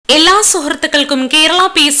എല്ലാ സുഹൃത്തുക്കൾക്കും Kerala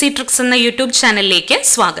PSC tricks എന്ന യൂട്യൂബ് ചാനലിലേക്ക്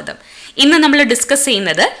സ്വാഗതം. ഇന്ന് നമ്മൾ ഡിസ്കസ്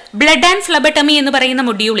ചെയ്യുന്നത് ബ്ലഡ് ആൻഡ് ഫ്ലബട്ടമി എന്ന് പറയുന്ന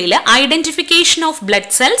മൊഡ്യൂളിൽ identification of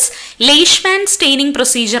blood cells, ലെയ്ഷ്മാൻ staining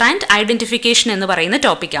procedure and identification എന്ന് പറയുന്ന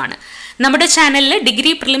ടോപ്പിക്കാണ്. നമ്മുടെ ചാനലിൽ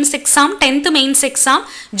degree prelims exam, 10th mains exam,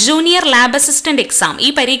 junior lab assistant exam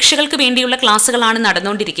ഈ പരീക്ഷകൾക്ക് വേണ്ടിയുള്ള ക്ലാസ്സുകളാണ്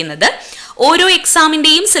നടന്നുകൊണ്ടിരിക്കുന്നത്. ഓരോ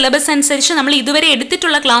എക്സാമിന്റെയും സിലബസ് അനുസരിച്ച് നമ്മൾ ഇതുവരെ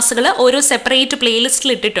എടുത്തിട്ടുള്ള ക്ലാസ്സുകൾ ഓരോ സെപ്പറേറ്റ്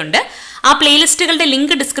പ്ലേലിസ്റ്റിൽ ഇട്ടിട്ടുണ്ട്. ആ പ്ലേലിസ്റ്റുകളുടെ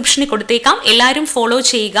ലിങ്ക് ഡിസ്ക്രിപ്ഷനിൽ കൊടുത്തേക്കാം. എല്ലാവരും ഫോളോ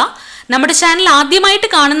ചെയ്യുക. നമ്മുടെ ചാനൽ ആദ്യമായിട്ട്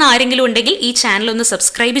കാണുന്ന ആരെങ്കിലും ഉണ്ടെങ്കിൽ ഈ ചാനൽ ഒന്ന്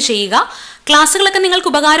സബ്സ്ക്രൈബ് ചെയ്യുക. ക്ലാസ്സുകളൊക്കെ നിങ്ങൾക്ക്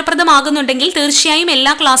ഉപകാരപ്രദമാകുന്നുണ്ടെങ്കിൽ തീർച്ചയായും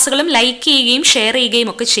എല്ലാ ക്ലാസ്സുകളും ലൈക്ക് ചെയ്യുകയും ഷെയർ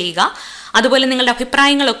ചെയ്യുകയും ഒക്കെ ചെയ്യുക. അതുപോലെ നിങ്ങളുടെ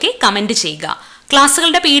അഭിപ്രായങ്ങളൊക്കെ കമൻറ്റ് ചെയ്യുക.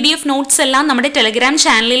 ക്ലാസ്സുകളുടെ PDF നോട്ട്സ് എല്ലാം നമ്മുടെ ടെലഗ്രാം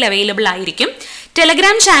ചാനലിൽ അവൈലബിൾ ആയിരിക്കും.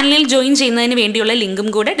 ടെലഗ്രാം ചാനലിൽ ജോയിൻ ചെയ്യുന്നതിന് വേണ്ടിയുള്ള ലിങ്കും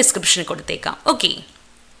കൂടെ ഡിസ്ക്രിപ്ഷനിൽ കൊടുത്തേക്കാം. ഓക്കെ,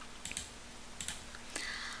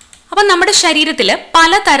 അപ്പം നമ്മുടെ ശരീരത്തിൽ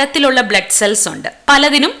പലതരത്തിലുള്ള ബ്ലഡ് സെൽസ് ഉണ്ട്.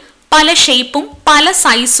 പലതിനും പല ഷേപ്പും പല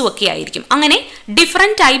സൈസും ഒക്കെ ആയിരിക്കും. അങ്ങനെ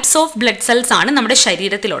different types of blood cells ആണ് നമ്മുടെ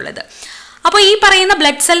ശരീരത്തിലുള്ളത്. അപ്പോൾ ഈ പറയുന്ന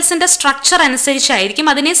ബ്ലഡ് സെൽസിൻ്റെ സ്ട്രക്ചർ അനുസരിച്ചായിരിക്കും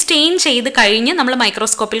അതിനെ സ്റ്റെയിൻ ചെയ്ത് കഴിഞ്ഞ് നമ്മൾ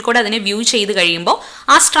മൈക്രോസ്കോപ്പിൽ കൂടെ അതിനെ വ്യൂ ചെയ്ത് കഴിയുമ്പോൾ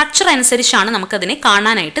ആ സ്ട്രക്ചർ അനുസരിച്ചാണ് നമുക്കതിനെ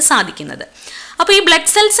കാണാനായിട്ട് സാധിക്കുന്നത്. അപ്പോൾ ഈ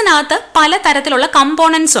ബ്ലഡ് സെൽസിനകത്ത് പലതരത്തിലുള്ള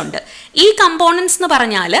കമ്പോണൻസ് ഉണ്ട്. ഈ കമ്പോണൻസ് എന്ന്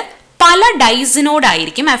പറഞ്ഞാൽ പല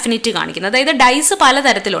ഡൈസിനോടായിരിക്കും അഫിനിറ്റി കാണിക്കുന്നത്. അതായത് ഡൈസ്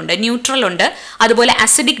പലതരത്തിലുണ്ട്. ന്യൂട്രൽ ഉണ്ട്, അതുപോലെ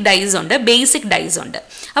അസിഡിക് ഡൈസ് ഉണ്ട്, ബേസിക് ഡൈസ് ഉണ്ട്.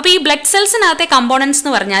 അപ്പോൾ ഈ ബ്ലഡ് സെൽസിനകത്തെ കമ്പോണൻസ്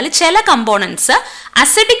എന്ന് പറഞ്ഞാൽ ചില കമ്പോണൻസ്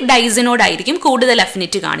അസിഡിക് ഡൈസിനോടായിരിക്കും കൂടുതൽ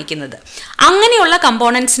അഫിനിറ്റി കാണിക്കുന്നത്. അങ്ങനെയുള്ള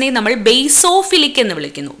കമ്പോണൻസിനെ നമ്മൾ ബേസോഫിലിക് എന്ന്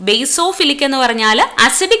വിളിക്കുന്നു. ബേസോഫിലിക് എന്ന് പറഞ്ഞാൽ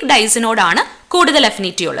അസിഡിക് ഡൈസിനോടാണ് കൂടുതൽ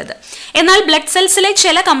അഫിനിറ്റി ഉള്ളത്. എന്നാൽ ബ്ലഡ് സെൽസിലെ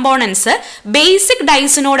ചില കമ്പോണൻസ് ബേസിക്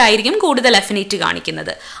ഡൈസിനോടായിരിക്കും കൂടുതൽ അഫിനിറ്റി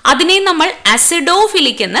കാണിക്കുന്നത്. അതിനെ നമ്മൾ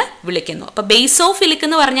അസിഡോഫിലിക് എന്ന് വിളിക്കുന്നു. അപ്പോൾ ബേസോഫിലിക്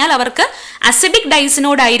എന്ന് പറഞ്ഞാൽ അവർക്ക് അസിഡിക്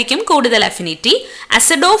ഡൈസിനോടായിരിക്കും കൂടുതൽ അഫിനിറ്റി.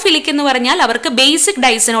 അസിഡോഫിലിക് എന്ന് പറഞ്ഞാൽ അവർക്ക് ബേസിക്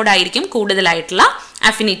ഡൈസിനോടായിരിക്കും കൂടുതലായിട്ടുള്ള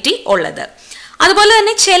അഫിനിറ്റി ഉള്ളത്. അതുപോലെ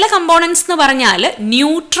തന്നെ ചില കമ്പോണൻസ് എന്ന് പറഞ്ഞാൽ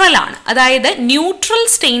ന്യൂട്രൽ ആണ്. അതായത് ന്യൂട്രൽ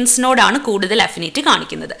സ്റ്റെയിൻസിനോടാണ് കൂടുതൽ അഫിനിറ്റി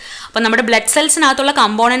കാണിക്കുന്നത്. അപ്പോൾ നമ്മുടെ ബ്ലഡ് സെൽസിനകത്തുള്ള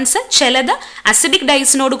കമ്പോണൻസ് ചിലത് അസിഡിക്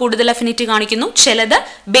ഡൈസിനോട് കൂടുതൽ അഫിനിറ്റി കാണിക്കുന്നു, ചിലത്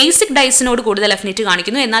ബേസിക് ഡൈസിനോട് കൂടുതൽ അഫിനിറ്റി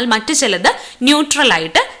കാണിക്കുന്നു, എന്നാൽ മറ്റു ചിലത് ന്യൂട്രൽ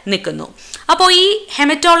ആയിട്ട് നിൽക്കുന്നു. അപ്പോൾ ഈ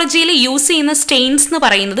ഹെമറ്റോളജിയിൽ യൂസ് ചെയ്യുന്ന സ്റ്റെയിൻസ് എന്ന്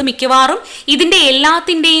പറയുന്നത് മിക്കവാറും ഇതിൻ്റെ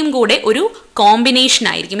എല്ലാത്തിൻ്റെയും കൂടെ ഒരു കോമ്പിനേഷൻ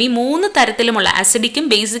ആയിരിക്കും. ഈ മൂന്ന് തരത്തിലുമുള്ള അസിഡിക്കും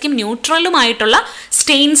ബേസിക്കും ന്യൂട്രലുമായിട്ടുള്ള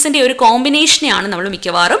സ്റ്റെയിൻസിൻ്റെ ഒരു കോമ്പിനേഷനെയാണ് നമ്മൾ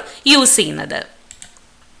മിക്കവാറും യൂസ് ചെയ്യുന്നത്.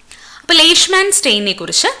 അപ്പോൾ ലെയ്ഷ്മാൻ സ്റ്റെയിനെ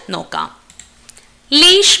കുറിച്ച് നോക്കാം.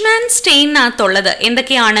 ലെയ്ഷ്മാൻ സ്റ്റെയിനകത്തുള്ളത്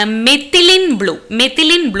എന്തൊക്കെയാണ്? മെത്തിലിൻ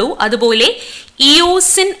ബ്ലൂ, അതുപോലെ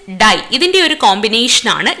ഇയോസിൻ ഡൈ, ഇതിൻ്റെ ഒരു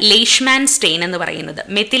കോമ്പിനേഷനാണ് ലെയ്ഷ്മാൻ സ്റ്റെയിൻ എന്ന് പറയുന്നത്.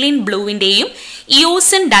 മെത്തിലിൻ ബ്ലൂവിൻ്റെയും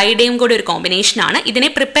ഇയോസിൻ ഡൈയുടെയും കൂടെ ഒരു കോമ്പിനേഷനാണ്. ഇതിനെ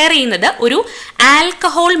പ്രിപ്പയർ ചെയ്യുന്നത് ഒരു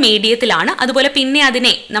ആൽക്കഹോൾ മീഡിയത്തിലാണ്. അതുപോലെ പിന്നെ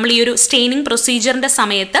അതിനെ നമ്മൾ ഈ ഒരു സ്റ്റെയിനിങ് പ്രൊസീജിയറിൻ്റെ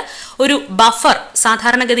സമയത്ത് ഒരു ബഫർ,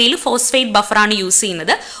 സാധാരണഗതിയിൽ ഫോസ്ഫേറ്റ് ബഫറാണ് യൂസ്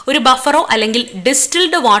ചെയ്യുന്നത്. ഒരു ബഫറോ അല്ലെങ്കിൽ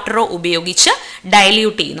ഡിസ്റ്റിൽഡ് വാട്ടറോ ഉപയോഗിച്ച്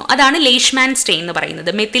ഡയല്യൂട്ട് ചെയ്യുന്നു. അതാണ് ലെയ്ഷ്മാൻ സ്റ്റെയിൻ എന്ന്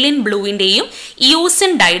പറയുന്നത്. മെത്തിലിൻ ബ്ലൂവിൻ്റെയും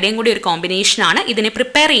ഇയോസിൻ ഡൈയുടെയും കൂടി ഒരു കോമ്പിനേഷനാണ്. ഇതിനെ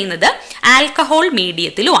പ്രിപ്പയർ ചെയ്യുന്നത് ആൽക്കഹോൾ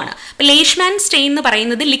മീഡിയത്തിലുമാണ്. അപ്പോൾ ലെയ്ഷ്മാൻ സ്റ്റെയിൻ എന്ന്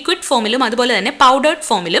പറയുന്നത് ലിക്വിഡ് ഫോമിലും അതുപോലെ തന്നെ പൗഡേർഡ്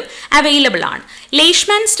ഫോമിലും അവൈലബിൾ ആണ്.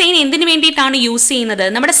 ലെയ്ഷ്മാൻ സ്റ്റെയിൻ എന്തിനു വേണ്ടിയിട്ടാണ് യൂസ് ചെയ്യുന്നത്?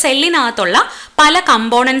 നമ്മുടെ സെല്ലിനകത്തുള്ള പല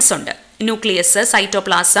കമ്പോണൻസ് ഉണ്ട്. ന്യൂക്ലിയസ്,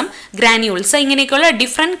 സൈറ്റോപ്ലാസം, ഗ്രാന്യൂൾസ്, ഇങ്ങനെയൊക്കെയുള്ള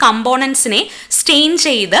ഡിഫറെൻറ്റ് കമ്പോണൻസിനെ സ്റ്റെയിൻ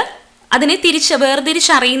ചെയ്ത് അതിനെ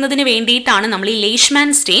വേർതിരിച്ചറിയുന്നതിന് വേണ്ടിയിട്ടാണ് നമ്മൾ ഈ ലെയ്ഷ്മാൻ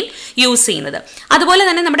സ്റ്റെയിൻ യൂസ് ചെയ്യുന്നത്. അതുപോലെ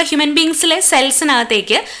തന്നെ നമ്മുടെ ഹ്യൂമൻ ബീങ്സിലെ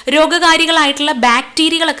സെൽസിനകത്തേക്ക് രോഗകാരികളായിട്ടുള്ള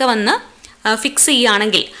ബാക്ടീരിയകളൊക്കെ വന്ന് ഫിക്സ്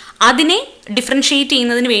ചെയ്യുകയാണെങ്കിൽ അതിനെ ഡിഫറൻഷിയേറ്റ്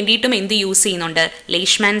ചെയ്യുന്നതിന് വേണ്ടിയിട്ടും എന്ത് യൂസ് ചെയ്യുന്നുണ്ട്?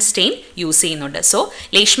 ലെയ്ഷ്മാൻ സ്റ്റെയിൻ യൂസ് ചെയ്യുന്നുണ്ട്. So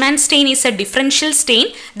ലെയ്ഷ്മാൻ stain is A differential stain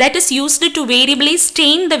that is used to വേരിയബിളി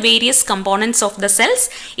stain the various components of the cells.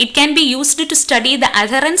 It can be used to study the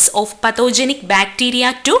അധറൻസ് of പത്തോജനിക്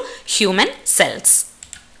bacteria to human cells.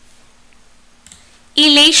 ഈ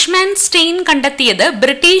ലെയ്ഷ്മാൻ stain കണ്ടെത്തിയത്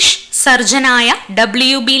British സർജനായ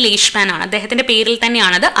WB ലെയ്ഷ്മാൻ ആണ്. അദ്ദേഹത്തിന്റെ പേരിൽ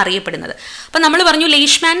തന്നെയാണത് അറിയപ്പെടുന്നത്. അപ്പം നമ്മൾ പറഞ്ഞു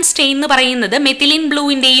ലെയ്ഷ്മാൻ സ്റ്റെയിൻ എന്ന് പറയുന്നത് മെത്തിലിൻ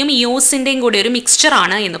ബ്ലൂവിൻ്റെയും ഇയോസിൻ്റെയും കൂടെ ഒരു മിക്സ്ചർ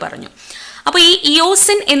ആണ് എന്ന് പറഞ്ഞു. അപ്പോൾ ഈ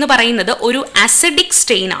ഇയോസിൻ എന്ന് പറയുന്നത് ഒരു അസിഡിക്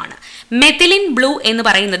സ്റ്റെയിൻ ആണ്. മെത്തിലിൻ ബ്ലൂ എന്ന്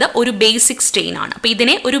പറയുന്നത് ഒരു ബേസിക് സ്റ്റെയിൻ ആണ്. അപ്പോൾ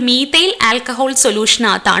ഇതിനെ ഒരു മീഥൈൽ ആൽക്കഹോൾ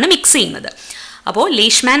സൊല്യൂഷനകത്താണ് മിക്സ് ചെയ്യുന്നത്. അപ്പോൾ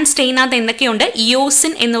ലെയ്ഷ്മാൻ സ്റ്റെയിനകത്ത് എന്തൊക്കെയുണ്ട്?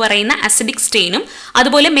 ഇയോസിൻ എന്ന് പറയുന്ന അസിഡിക് സ്റ്റെയിനും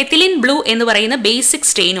അതുപോലെ മെത്തിലിൻ ബ്ലൂ എന്ന് പറയുന്ന ബേസിക്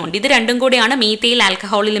സ്റ്റെയിനും ഉണ്ട്. ഇത് രണ്ടും കൂടെയാണ് മീഥൈൽ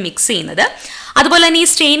ആൽക്കഹോളിൽ മിക്സ് ചെയ്യുന്നത്. അതുപോലെ തന്നെ ഈ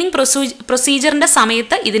സ്റ്റെയിനിങ് പ്രൊസീജിയറിൻ്റെ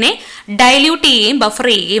സമയത്ത് ഇതിനെ ഡയല്യൂട്ട് ചെയ്യുകയും ബഫർ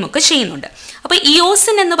ചെയ്യുകയും ഒക്കെ ചെയ്യുന്നുണ്ട്. അപ്പോൾ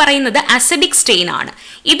ഇയോസിൻ എന്ന് പറയുന്നത് അസിഡിക് സ്റ്റെയിൻ ആണ്.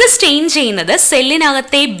 ഇത് സ്റ്റെയിൻ ചെയ്യുന്നത്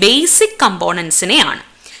സെല്ലിനകത്തെ ബേസിക് കമ്പോണൻസിനെയാണ്.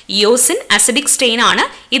 ഇയോസിൻ അസിഡിക് സ്റ്റെയിൻ ആണ്.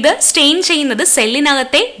 ഇത് സ്റ്റെയിൻ ചെയ്യുന്നത്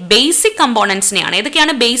സെല്ലിനകത്തെ ബേസിക് കമ്പോണൻസിനെയാണ്.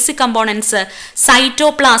 ഏതൊക്കെയാണ് ബേസിക് കമ്പോണൻസ്?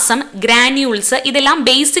 സൈറ്റോപ്ലാസം, ഗ്രാന്യൂൾസ്, ഇതെല്ലാം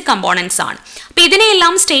ബേസിക് കമ്പോണൻസ് ആണ്. അപ്പോൾ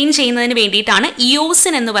ഇതിനെയെല്ലാം സ്റ്റെയിൻ ചെയ്യുന്നതിന് വേണ്ടിയിട്ടാണ്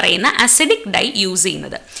ഇയോസിൻ എന്ന് പറയുന്ന അസിഡിക് ഡൈ യൂസ്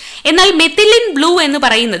ചെയ്യുന്നത്. എന്നാൽ മെത്തിലിൻ ബ്ലൂ എന്ന്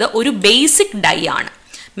പറയുന്നത് ഒരു ബേസിക് ഡൈ ആണ്.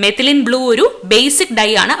 മെത്തിലിൻ ബ്ലൂ ഒരു ബേസിക്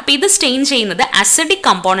ഡൈ ആണ്. അപ്പോൾ ഇത് സ്റ്റെയിൻ ചെയ്യുന്നത് അസിഡിക്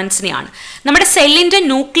കമ്പോണൻസിനെയാണ്. നമ്മുടെ സെല്ലിന്റെ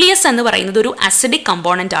ന്യൂക്ലിയസ് എന്ന് പറയുന്നത് ഒരു അസിഡിക്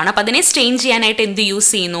കമ്പോണന്റ് ആണ്. അപ്പോൾ അതിനെ സ്റ്റെയിൻ ചെയ്യാനായിട്ട് എന്ത്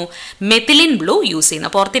യൂസ് ചെയ്യുന്നു? മെത്തിലിൻ ബ്ലൂ യൂസ് ചെയ്യുന്നു.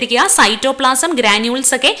 അപ്പോൾ ഓർത്തിരിക്കുക, സൈറ്റോപ്ലാസം,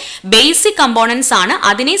 ഗ്രാന്യൂൾസ് ഒക്കെ ബേസിക് കമ്പോണൻസ് ആണ്.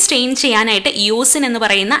 അതിനെ സ്റ്റെയിൻ ചെയ്യാനായിട്ട് ഇയോസിൻ എന്ന്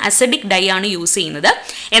പറയുന്ന അസിഡിക് ഡൈ ആണ് യൂസ് ചെയ്യുന്നത്.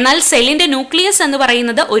 എന്നാൽ സെല്ലിന്റെ ന്യൂക്ലിയസ് എന്ന്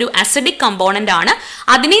പറയുന്നത് ഒരു അസിഡിക് കമ്പോണന്റ് ആണ്.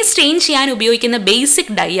 അതിനെ സ്റ്റെയിൻ ചെയ്യാൻ ഉപയോഗിക്കുന്ന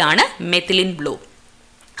ബേസിക് ഡൈ ആണ് മെത്തിലിൻ ബ്ലൂ.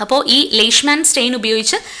 അപ്പോൾ ഈ ലെയ്ഷ്മാൻ സ്റ്റെയിൻ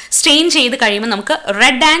ഉപയോഗിച്ച് സ്റ്റെയിൻ ചെയ്ത് കഴിയുമ്പോൾ നമുക്ക്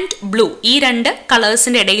റെഡ് ആൻഡ് ബ്ലൂ ഈ രണ്ട്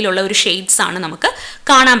കളേഴ്സിൻ്റെ ഇടയിലുള്ള ഒരു ഷെയ്ഡ്സ് ആണ് നമുക്ക്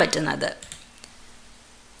കാണാൻ പറ്റുന്നത്.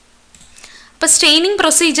 അപ്പോൾ സ്റ്റെയിനിങ്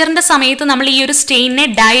പ്രൊസീജിയറിൻ്റെ സമയത്ത് നമ്മൾ ഈ ഒരു സ്റ്റെയിനെ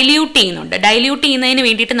ഡൈല്യൂട്ട് ചെയ്യുന്നുണ്ട്. ഡൈല്യൂട്ട് ചെയ്യുന്നതിന്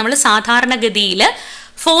വേണ്ടിയിട്ട് നമ്മൾ സാധാരണഗതിയിൽ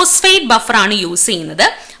ഫോസ്ഫേറ്റ് ബഫറാണ് യൂസ് ചെയ്യുന്നത്.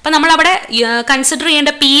 അപ്പോൾ നമ്മളവിടെ കൺസിഡർ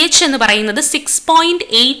ചെയ്യേണ്ട pH എന്ന് പറയുന്നത്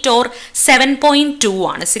 6.8 ഓർ 7.2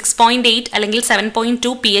 ആണ്. 6.8 അല്ലെങ്കിൽ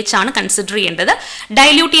 7.2 pH ആണ് കൺസിഡർ ചെയ്യേണ്ടത്.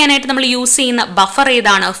 ഡൈല്യൂട്ട് ചെയ്യാനായിട്ട് നമ്മൾ യൂസ് ചെയ്യുന്ന ബഫർ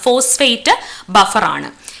ഏതാണ്? ഫോസ്ഫേറ്റ് ബഫറാണ്.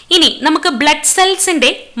 ഇനി നമുക്ക് ബ്ലഡ് സെൽസിന്റെ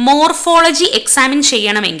മോർഫോളജി എക്സാമിൻ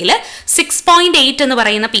ചെയ്യണമെങ്കിൽ 6.8 എന്ന്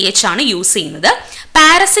പറയുന്ന pH ആണ് യൂസ് ചെയ്യുന്നത്.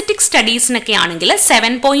 പാരസിറ്റിക് സ്റ്റഡീസിനൊക്കെ ആണെങ്കിൽ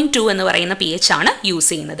 7.2 എന്ന് പറയുന്ന pH ആണ് യൂസ്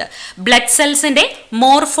ചെയ്യുന്നത്. ബ്ലഡ് സെൽസിന്റെ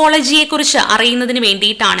മോർഫോളജിയെ കുറിച്ച് അറിയുന്നതിന്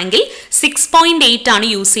വേണ്ടിയിട്ടാണെങ്കിൽ 6.8 ആണ്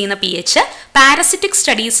യൂസ് ചെയ്യുന്ന pH. പാരസിറ്റിക്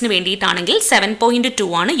സ്റ്റഡീസിന് വേണ്ടിയിട്ടാണെങ്കിൽ 7.2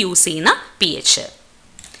 ആണ് യൂസ് ചെയ്യുന്ന pH.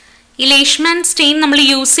 ഈ ലെയ്ഷ്മാൻ സ്റ്റെയിൻ നമ്മൾ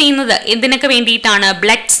യൂസ് ചെയ്യുന്നത് എന്തിനൊക്കെ വേണ്ടിയിട്ടാണ്?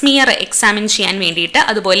 ബ്ലഡ് സ്മിയർ എക്സാമിൻ ചെയ്യാൻ വേണ്ടിയിട്ട്,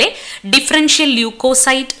 അതുപോലെ ഡിഫറൻഷ്യൽ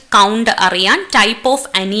ല്യൂക്കോസൈറ്റ് കൗണ്ട് അറിയാൻ, type of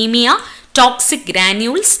anaemia, toxic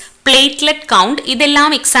granules, platelet count, ഇതെല്ലാം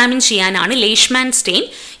എക്സാമിൻ ചെയ്യാനാണ് ലെയ്ഷ്മാൻ സ്റ്റെയിൻ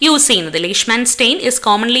യൂസ് ചെയ്യുന്നത്. ലെയ്ഷ്മാൻ stain is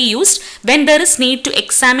commonly used when there is need to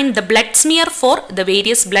examine the blood smear for the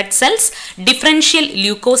various blood cells, differential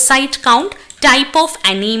leucocyte count, type of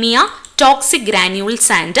anaemia, toxic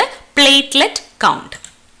granules and platelet count.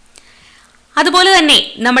 അതുപോലെ തന്നെ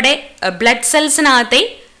നമ്മുടെ blood സെൽസിനകത്തെ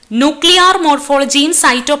nuclear മോർഫോളജിയും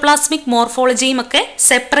cytoplasmic മോർഫോളജിയും ഒക്കെ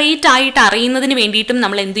separate ആയിട്ട് അറിയുന്നതിന് വേണ്ടിയിട്ടും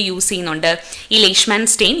നമ്മൾ എന്ത് use ചെയ്യുന്നുണ്ട്? ഈ ലെയ്ഷ്മാൻ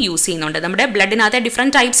സ്റ്റെയിൻ യൂസ് ചെയ്യുന്നുണ്ട്. നമ്മുടെ ബ്ലഡിനകത്തെ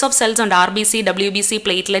ഡിഫറെൻറ്റ് ടൈപ്സ് ഓഫ് സെൽസ് ഉണ്ട്. RBC, WBC,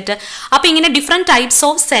 platelet. അപ്പോൾ ഇങ്ങനെ ഡിഫറെൻറ്റ് ടൈപ്സ്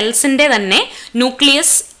ഓഫ് സെൽസിൻ്റെ തന്നെ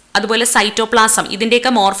ന്യൂക്ലിയസ്, അതുപോലെ സൈറ്റോപ്ലാസം,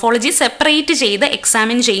 ഇതിൻ്റെയൊക്കെ മോർഫോളജി സെപ്പറേറ്റ് ചെയ്ത്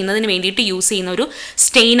എക്സാമിൻ ചെയ്യുന്നതിന് വേണ്ടിയിട്ട് യൂസ് ചെയ്യുന്ന ഒരു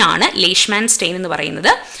സ്റ്റെയിൻ ആണ് ലെയ്ഷ്മാൻ സ്റ്റെയിൻ എന്ന്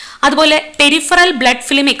പറയുന്നത്. അതുപോലെ പെരിഫറൽ ബ്ലഡ്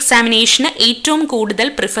ഫിലിം എക്സാമിനേഷന് ഏറ്റവും കൂടുതൽ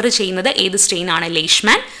പ്രിഫർ ചെയ്യുന്നത് ഏത് സ്റ്റെയിൻ ആണ്?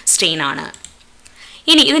 ലെയ്ഷ്മാൻ സ്റ്റെയിൻ ആണ്.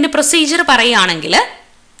 ഇനി ഇതിൻ്റെ പ്രൊസീജിയർ പറയുകയാണെങ്കിൽ,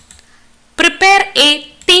 prepare A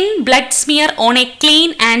thin blood smear on A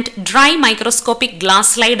clean and dry microscopic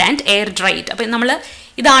glass slide and air dried. അപ്പോൾ നമ്മൾ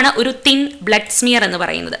ഇതാണ് ഒരു തിൻ ബ്ലഡ് സ്മിയർ എന്ന്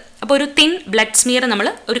പറയുന്നത്. അപ്പോൾ ഒരു തിൻ ബ്ലഡ് സ്മിയർ നമ്മൾ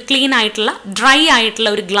ഒരു ക്ലീൻ ആയിട്ടുള്ള ഡ്രൈ ആയിട്ടുള്ള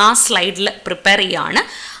ഒരു ഗ്ലാസ് സ്ലൈഡിൽ പ്രിപ്പയർ ചെയ്യുകയാണ്.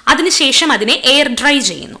 അതിനുശേഷം അതിനെ എയർ ഡ്രൈ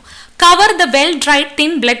ചെയ്യുന്നു. Cover the well-dried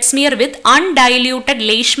thin blood smear with undiluted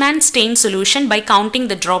Leishman stain solution by counting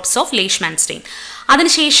the drops of Leishman stain.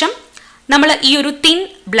 അതിനുശേഷം നമ്മൾ ഈ ഒരു തിൻ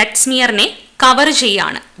ബ്ലഡ് സ്മിയറിനെ കവർ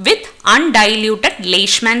ചെയ്യാണ് വിത്ത് അൺഡൈല്യൂട്ടഡ്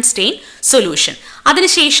ലെയ്ഷ്മാൻ സ്റ്റെയിൻ സൊല്യൂഷൻ.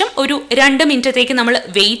 അതിനുശേഷം ഒരു 2 മിനിറ്റത്തേക്ക് നമ്മൾ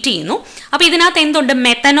വെയിറ്റ് ചെയ്യുന്നു. അപ്പോൾ ഇതിനകത്ത് എന്തുണ്ട്?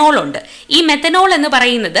 മെത്തനോൾ ഉണ്ട്. ഈ മെത്തനോൾ എന്ന്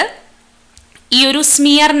പറയുന്നത് ഈ ഒരു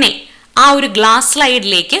സ്മിയറിനെ ആ ഒരു ഗ്ലാസ്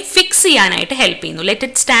സ്ലൈഡിലേക്ക് ഫിക്സ് ചെയ്യാനായിട്ട് ഹെൽപ്പ് ചെയ്യുന്നു. Let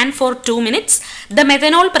it stand for 2 minutes. The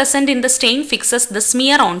methanol present in the stain fixes the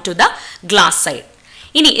smear on to the glass side.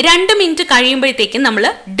 ഇനി 2 മിനിറ്റ് കഴിയുമ്പോഴത്തേക്കും നമ്മൾ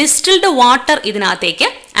ഡിസ്റ്റിൽഡ് വാട്ടർ ഇതിനകത്തേക്ക്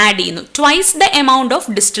ആഡ് ചെയ്യുന്നു. Twice the amount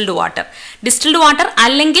of distilled water. Distilled water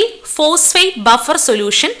അല്ലെങ്കിൽ phosphate buffer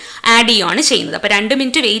solution add ചെയ്യുകയാണ് ചെയ്യുന്നത്. അപ്പോൾ 2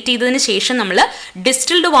 minute wait ചെയ്തതിന് ശേഷം നമ്മൾ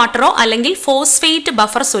ഡിസ്റ്റിൽഡ് വാട്ടറോ അല്ലെങ്കിൽ ഫോസ്ഫേറ്റ്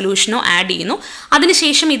ബഫർ സൊല്യൂഷനോ ആഡ് ചെയ്യുന്നു.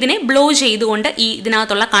 അതിനുശേഷം ഇതിനെ ബ്ലോ ചെയ്തുകൊണ്ട്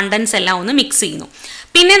ഇതിനകത്തുള്ള കണ്ടൻസ് എല്ലാം ഒന്ന് മിക്സ് ചെയ്യുന്നു.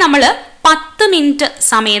 പിന്നെ നമ്മൾ 10 മിനിറ്റ്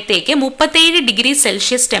സമയത്തേക്ക് 37 ഡിഗ്രി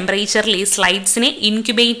സെൽഷ്യസ് ടെമ്പറേച്ചറിൽ ഈ സ്ലൈഡ്സിനെ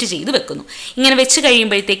ഇൻക്യുബേറ്റ് ചെയ്ത് വെക്കുന്നു. ഇങ്ങനെ വെച്ച്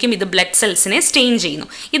കഴിയുമ്പോഴത്തേക്കും ഇത് ബ്ലഡ് സെൽസിനെ സ്റ്റെയിൻ ചെയ്യുന്നു.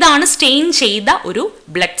 ഇതാണ് സ്റ്റെയിൻ ചെയ്ത ഒരു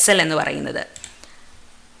ബ്ലഡ് സെൽ എന്ന് പറയുന്നത്.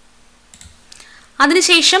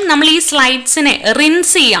 അതിനുശേഷം നമ്മൾ ഈ സ്ലൈഡ്സിനെ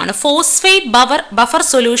റിൻസ് ചെയ്യാണ്. ഫോസ്ഫേറ്റ് ബഫർ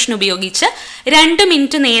സൊല്യൂഷൻ ഉപയോഗിച്ച് 2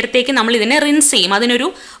 മിനിറ്റ് നേരത്തേക്ക് നമ്മൾ ഇതിനെ റിൻസ് ചെയ്യും. അതിനൊരു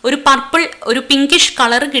പർപ്പിൾ, ഒരു പിങ്കിഷ്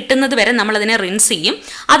കളർ കിട്ടുന്നത് വരെ നമ്മൾ അതിനെ റിൻസ് ചെയ്യും.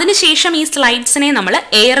 അതിനുശേഷം ഈ സ്ലൈഡ്സിനെ നമ്മൾ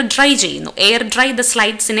എയർ ഡ്രൈ ചെയ്യുന്നു. Air dry the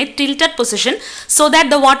സ്ലൈഡ്സിനെ tilted position so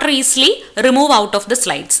that the water easily remove out of the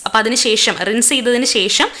slides. അപ്പോൾ അതിനുശേഷം റിൻസ് ചെയ്തതിന്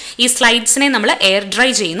ശേഷം ഈ സ്ലൈഡ്സിനെ നമ്മൾ എയർ ഡ്രൈ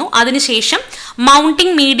ചെയ്യുന്നു. അതിനുശേഷം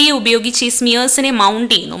മൗണ്ടിങ് മീഡിയ ഉപയോഗിച്ച് ഈ സ്മിയേഴ്സിനെ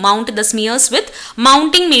മൗണ്ട് ചെയ്യുന്നു. Mount the smears with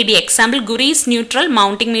mounting media. Example ഗുരീസ് neutral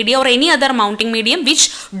mounting media or any other mounting medium which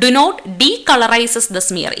do not ഡീകളറൈസസ് the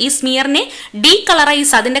smear. ഈ സ്മിയറിനെ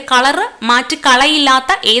ഡീകളറൈസ്, അതിന്റെ കളർ മാറ്റി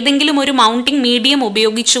കളയില്ലാത്ത ഏതെങ്കിലും ഒരു മൗണ്ടിങ് മീഡിയം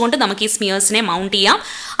ഉപയോഗിച്ചുകൊണ്ട് നമുക്ക് ഈ സ്മിയേഴ്സിനെ മൗണ്ട് ചെയ്യാം.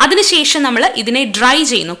 അതിനുശേഷം നമ്മൾ ഇതിനെ ഡ്രൈ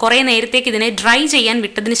ചെയ്യുന്നു. കുറേ നേരത്തേക്ക് ഇതിനെ ഡ്രൈ ചെയ്യാൻ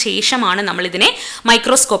വിട്ടതിന് ശേഷമാണ് നമ്മൾ ഇതിനെ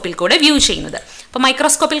മൈക്രോസ്കോപ്പിൽ കൂടെ വ്യൂ ചെയ്യുന്നത്. അപ്പോൾ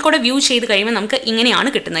മൈക്രോസ്കോപ്പിൽ കൂടെ വ്യൂ ചെയ്ത് കഴിയുമ്പോൾ നമുക്ക് ഇങ്ങനെയാണ്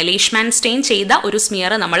കിട്ടുന്നത്. ലേഷ്മാൻ സ്റ്റെയിൻ ചെയ്ത ഒരു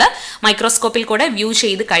സ്മിയർ നമ്മൾ മൈക്രോസ്കോപ്പിൽ കൂടെ വ്യൂ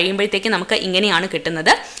ചെയ്ത് കഴിയുമ്പോഴത്തേക്ക് നമുക്ക് ഇങ്ങനെയാണ്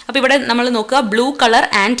കിട്ടുന്നത്. അപ്പോൾ ഇവിടെ നമ്മൾ നോക്കുക, blue colour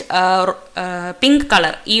and pink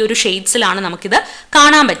colour, ഈ ഒരു ഷെയ്ഡ്സിലാണ് നമുക്കിത്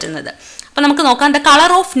കാണാൻ പറ്റുന്നത്. അപ്പോൾ നമുക്ക് നോക്കാം, ദ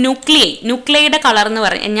കളർ ഓഫ് ന്യൂക്ലിയയുടെ കളർ എന്ന്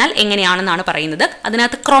പറഞ്ഞാൽ എങ്ങനെയാണെന്നാണ് പറയുന്നത്.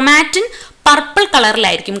 അതിനകത്ത് ക്രൊമാറ്റിൻ പർപ്പിൾ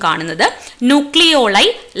കളറിലായിരിക്കും കാണുന്നത്, ന്യൂക്ലിയോളൈ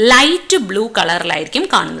ലൈറ്റ് ബ്ലൂ കളറിലായിരിക്കും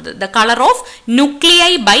കാണുന്നത്. The colour of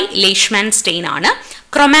nuclei by ലേഷ്മാൻ stain ആണ്.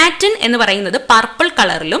 ക്രൊമാറ്റിൻ എന്ന് പറയുന്നത് പർപ്പിൾ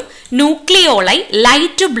കളറിലും ന്യൂക്ലിയോളൈ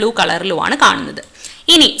ലൈറ്റ് ബ്ലൂ കളറിലുമാണ് കാണുന്നത്.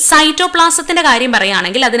 ഇനി സൈറ്റോപ്ലാസത്തിന്റെ കാര്യം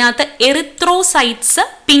പറയുകയാണെങ്കിൽ അതിനകത്ത് erythrocytes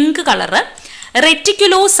pink colour,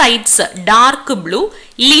 റെറ്റിക്കുലോസൈറ്റ്സ് dark blue,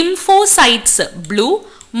 lymphocytes blue,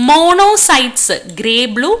 monocytes grey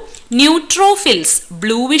blue, neutrophils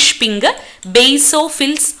bluish pink,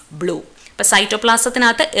 basophils blue. ഇപ്പൊ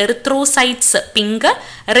സൈറ്റോപ്ലാസത്തിനകത്ത് erythrocytes pink,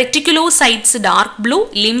 റെറ്റിക്കുലോസൈറ്റ്സ് dark blue,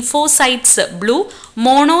 lymphocytes blue,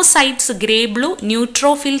 monocytes grey blue,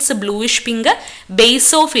 neutrophils bluish pink,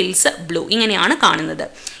 basophils blue. ഇങ്ങനെയാണ് കാണുന്നത്.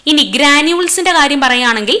 ഇനി ഗ്രാന്യൂൾസിന്റെ കാര്യം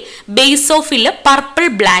പറയുകയാണെങ്കിൽ ബേസോഫില് പർപ്പിൾ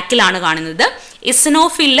ബ്ലാക്കിലാണ് കാണുന്നത്,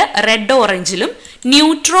 എസിനോഫില് red ഓറഞ്ചിലും,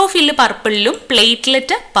 neutrophil പർപ്പിളിലും,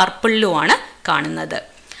 platelet പർപ്പിളിലുമാണ് കാണുന്നത്.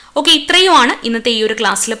 Okay, ഇത്രയുമാണ് ഇന്നത്തെ ഈ ഒരു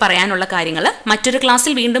ക്ലാസ്സിൽ പറയാനുള്ള കാര്യങ്ങൾ. മറ്റൊരു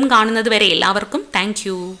ക്ലാസ്സിൽ വീണ്ടും കാണുന്നത് വരെ എല്ലാവർക്കും താങ്ക്